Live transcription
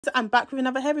I'm back with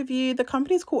another hair review. The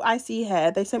company's called ISEE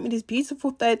Hair. They sent me this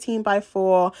beautiful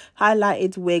 13x4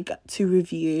 highlighted wig to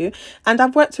review, and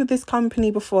I've worked with this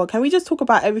company before. Can we just talk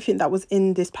about everything that was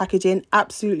in this packaging?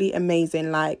 Absolutely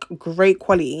amazing, like great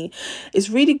quality.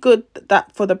 It's really good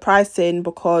that for the pricing,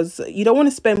 because you don't want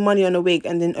to spend money on a wig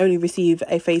and then only receive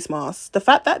a face mask. The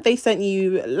fact that they sent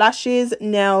you lashes,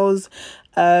 nails,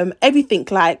 everything,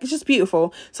 like, it's just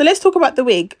beautiful. So let's talk about the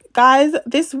wig, guys.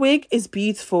 This wig is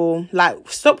beautiful. Like,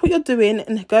 stop what you're doing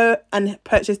and go and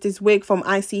purchase this wig from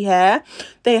ISEE Hair.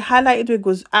 The highlighted wig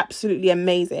was absolutely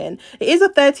amazing. It is a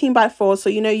 13x4, so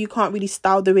you know you can't really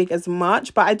style the wig as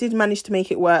much, but I did manage to make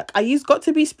it work. I used Got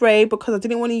To Be spray because I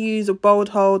didn't want to use a bold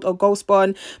hold or gold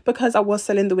spun, because I was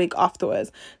selling the wig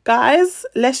afterwards. Guys,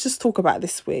 let's just talk about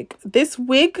this wig. This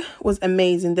wig was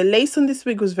amazing. The lace on this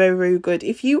wig was very, very good.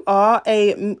 If you are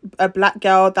a black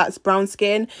girl that's brown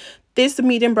skin, this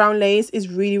medium brown lace is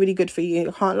really, really good for you.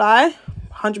 I can't lie,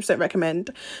 100%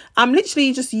 recommend. I'm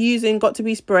literally just using Got To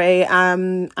Be spray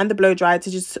and the blow dry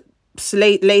to just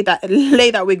lay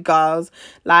that wig, girls.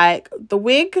 Like, the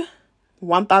wig,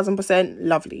 1000%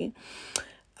 lovely.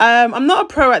 I'm not a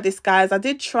pro at this, guys. I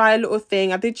did try a little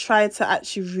thing. I did try to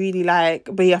actually really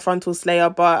like be a frontal slayer,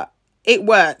 but it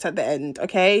worked at the end.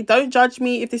 Okay, don't judge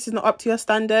me if this is not up to your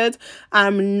standard.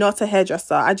 I'm not a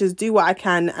hairdresser. I just do what I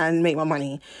can and make my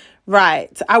money.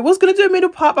 Right, I was gonna do a middle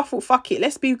part, but I thought, fuck it,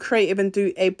 let's be creative and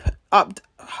do a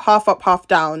half up, half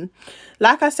down.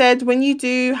 Like I said, when you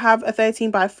do have a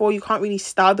 13x4, you can't really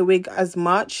style the wig as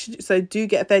much, so do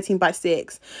get a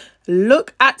 13x6.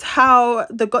 Look at how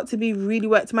the Got To Be really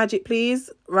worked magic, please.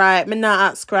 Right,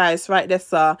 ALIEXPRESS right there,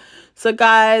 sir. So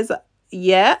guys,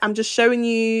 yeah, I'm just showing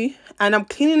you, and I'm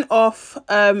cleaning off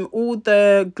all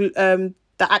the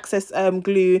excess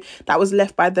glue that was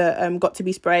left by the Got To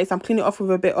Be spray. So I'm cleaning it off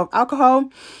with a bit of alcohol.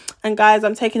 And guys,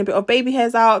 I'm taking a bit of baby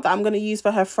hairs out that I'm going to use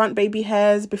for her front baby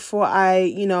hairs before I,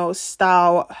 you know,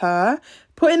 style her.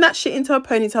 Putting that shit into a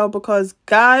ponytail because,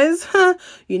 guys,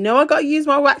 you know I gotta use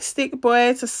my wax stick,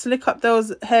 boy, to slick up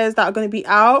those hairs that are going to be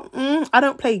out. I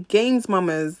don't play games,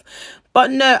 mamas.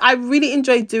 But no, I really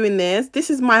enjoyed doing this.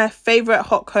 This is my favorite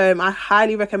hot comb. I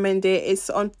highly recommend it. It's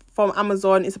from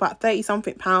Amazon. It's about 30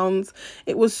 something pounds.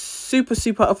 It was super,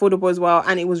 super affordable as well,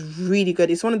 and it was really good.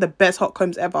 It's one of the best hot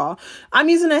combs ever. I'm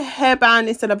using a hairband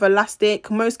instead of elastic.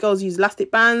 Most girls use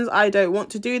elastic bands. I don't want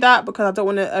to do that because I don't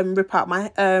want to rip out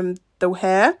my the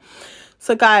hair.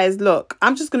 So guys, look,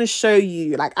 I'm just going to show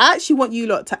you. Like, I actually want you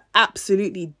lot to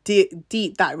absolutely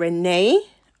deep that Renee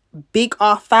big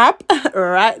R fab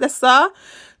right there, sir.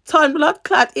 Ton blood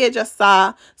clad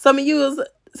hairdresser. So I'm gonna use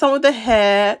some of the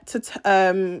hair to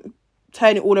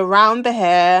turn it all around the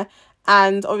hair.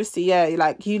 And obviously, yeah,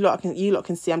 like you lot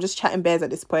can see, I'm just chatting bears at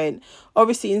this point.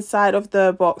 Obviously, inside of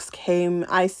the box came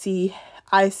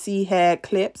ISEE hair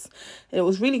clips, and it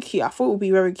was really cute. I thought it would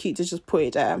be very cute to just put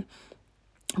it there,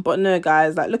 but no,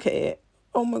 guys, like, look at it.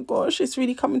 Oh my gosh, it's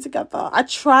really coming together. I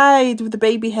tried with the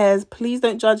baby hairs. Please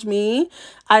don't judge me.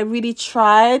 I really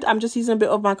tried. I'm just using a bit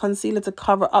of my concealer to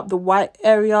cover up the white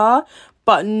area.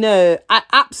 But no, I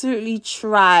absolutely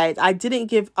tried. I didn't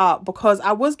give up because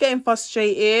I was getting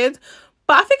frustrated.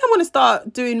 But I think I'm going to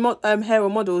start doing hair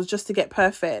on models just to get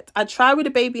perfect. I try with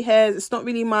the baby hairs. It's not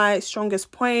really my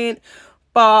strongest point,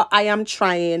 but I am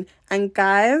trying. And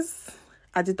guys,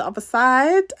 I did the other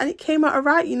side and it came out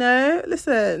alright, you know.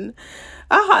 Listen,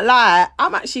 I can't lie,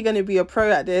 I'm actually going to be a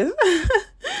pro at this.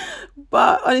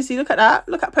 But honestly, look at that.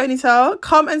 Look at ponytail.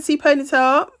 Come and see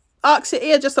ponytail. Ask your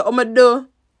ear just so I'm going to do.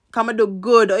 Come and do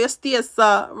good. Or your steer,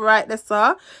 sir. Right there,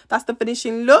 sir. That's the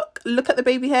finishing look. Look at the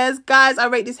baby hairs. Guys, I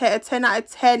rate this hair a 10 out of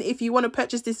 10. If you want to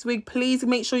purchase this wig, please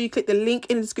make sure you click the link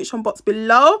in the description box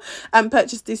below and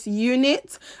purchase this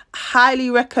unit. Highly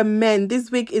recommend. This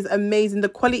wig is amazing. The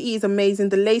quality is amazing.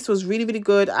 The lace was really, really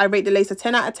good. I rate the lace a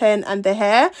 10 out of 10. And the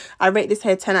hair, I rate this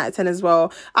hair 10 out of 10 as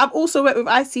well. I've also worked with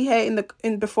ISEE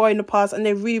Hair before in the past, and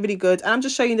they're really, really good. And I'm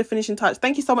just showing you the finishing touch.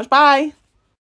 Thank you so much. Bye.